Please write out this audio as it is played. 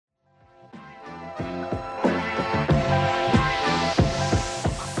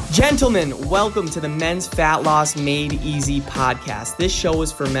Gentlemen, welcome to the Men's Fat Loss Made Easy podcast. This show is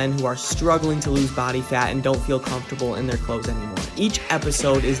for men who are struggling to lose body fat and don't feel comfortable in their clothes anymore. Each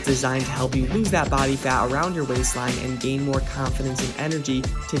episode is designed to help you lose that body fat around your waistline and gain more confidence and energy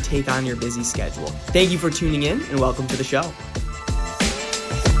to take on your busy schedule. Thank you for tuning in and welcome to the show.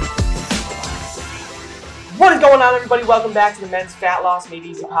 What is going on, everybody? Welcome back to the Men's Fat Loss Made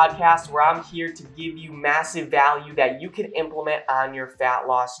Easy podcast, where I'm here to give you massive value that you can implement on your fat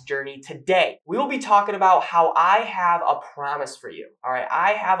loss journey. Today, we will be talking about how I have a promise for you. All right,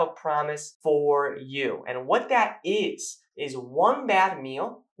 I have a promise for you. And what that is one bad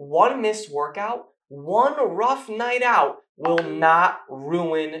meal, one missed workout, one rough night out will not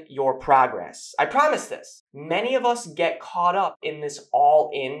ruin your progress. I promise this. Many of us get caught up in this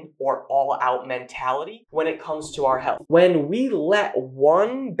all-in or all-out mentality when it comes to our health. When we let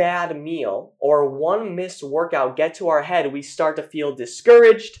one bad meal or one missed workout get to our head, we start to feel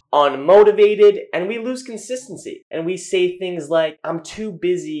discouraged, unmotivated, and we lose consistency. And we say things like, I'm too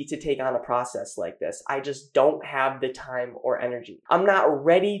busy to take on a process like this. I just don't have the time or energy. I'm not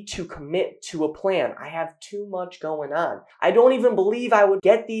ready to commit to a plan. I have too much going on. I don't even believe I would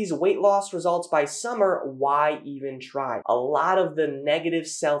get these weight loss results by summer. Why even try? A lot of the negative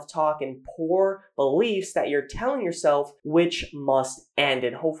self-talk and poor beliefs that you're telling yourself, which must end.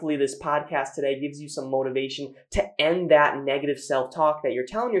 And hopefully this podcast today gives you some motivation to end that negative self-talk that you're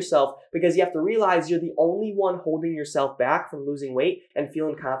telling yourself, because you have to realize you're the only one holding yourself back from losing weight and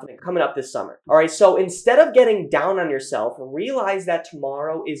feeling confident coming up this summer. All right, so instead of getting down on yourself, realize that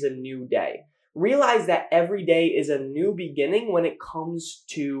tomorrow is a new day. Realize that every day is a new beginning when it comes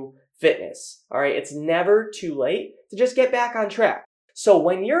to fitness. All right, it's never too late to just get back on track. So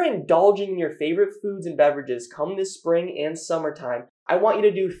when you're indulging in your favorite foods and beverages come this spring and summertime, I want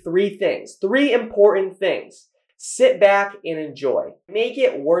you to do three important things. Sit back and enjoy. Make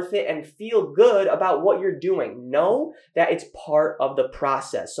it worth it and feel good about what you're doing. Know that it's part of the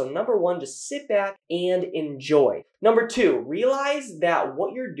process. So number one, just sit back and enjoy. Number two, realize that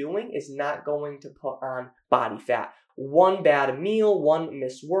what you're doing is not going to put on body fat. One bad meal, one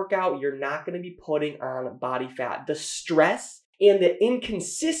missed workout, you're not going to be putting on body fat. The stress and the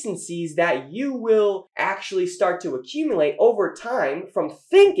inconsistencies that you will actually start to accumulate over time from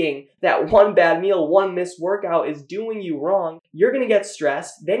thinking that one bad meal, one missed workout is doing you wrong, you're going to get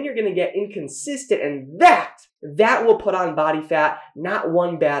stressed, then you're going to get inconsistent, and that will put on body fat, not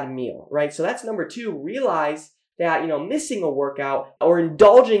one bad meal, right? So that's number two. Realize that, missing a workout or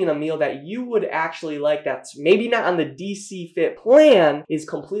indulging in a meal that you would actually like that's maybe not on the DC Fit plan is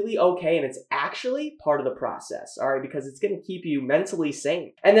completely okay, and it's actually part of the process, all right, because it's going to keep you mentally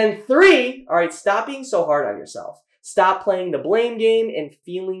sane. And then three, all right, stop being so hard on yourself. Stop playing the blame game and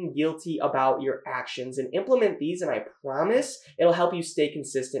feeling guilty about your actions, and implement these, and I promise it'll help you stay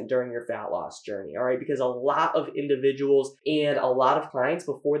consistent during your fat loss journey, all right? Because a lot of individuals and a lot of clients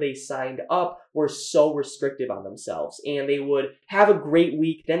before they signed up were so restrictive on themselves, and they would have a great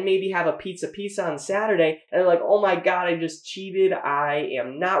week, then maybe have a pizza on Saturday, and they're like, oh my God, I just cheated. I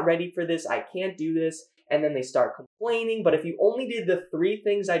am not ready for this. I can't do this. And then they start complaining. But if you only did the three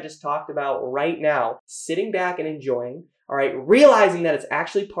things I just talked about right now, sitting back and enjoying, all right, realizing that it's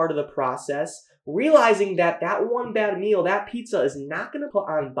actually part of the process, realizing that that one bad meal, that pizza is not going to put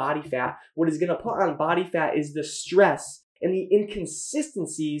on body fat. What is going to put on body fat is the stress and the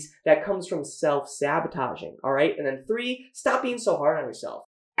inconsistencies that comes from self-sabotaging, all right? And then three, stop being so hard on yourself.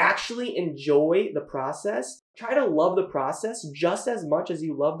 Actually enjoy the process. Try to love the process just as much as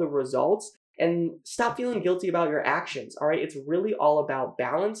you love the results. And stop feeling guilty about your actions, all right? It's really all about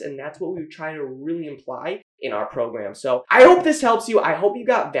balance, and that's what we try to really imply in our program. So I hope this helps you. I hope you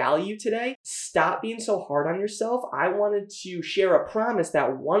got value today. Stop being so hard on yourself. I wanted to share a promise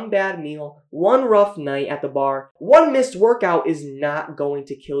that one bad meal, one rough night at the bar, one missed workout is not going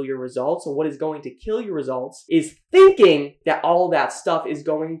to kill your results. So what is going to kill your results is thinking that all that stuff is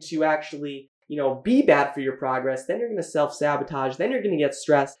going to actually be bad for your progress. Then you're going to self-sabotage. Then you're going to get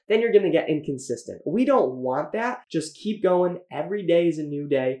stressed. Then you're going to get inconsistent. We don't want that. Just keep going. Every day is a new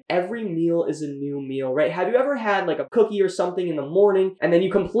day. Every meal is a new meal, right? Have you ever had like a cookie or something in the morning and then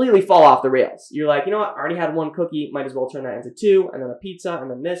you completely fall off the rails? You're like, you know what? I already had one cookie. Might as well turn that into two, and then a pizza, and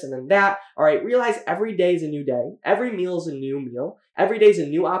then this, and then that. All right. Realize every day is a new day. Every meal is a new meal. Every day is a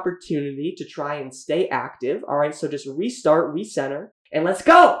new opportunity to try and stay active. All right. So just restart, recenter, and let's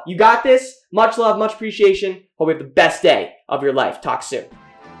go. You got this. Much love, much appreciation. Hope you have the best day of your life. Talk soon.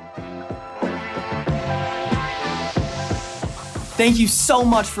 Thank you so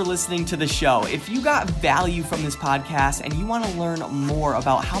much for listening to the show. If you got value from this podcast and you want to learn more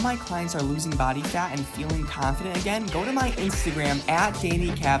about how my clients are losing body fat and feeling confident again, go to my Instagram at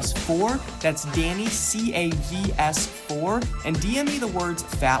DannyCavs4. That's Danny CAVS4, and DM me the words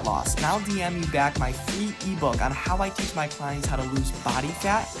fat loss. And I'll DM you back my free ebook on how I teach my clients how to lose body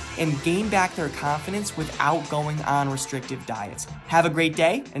fat and gain back their confidence without going on restrictive diets. Have a great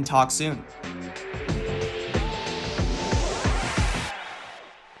day and talk soon.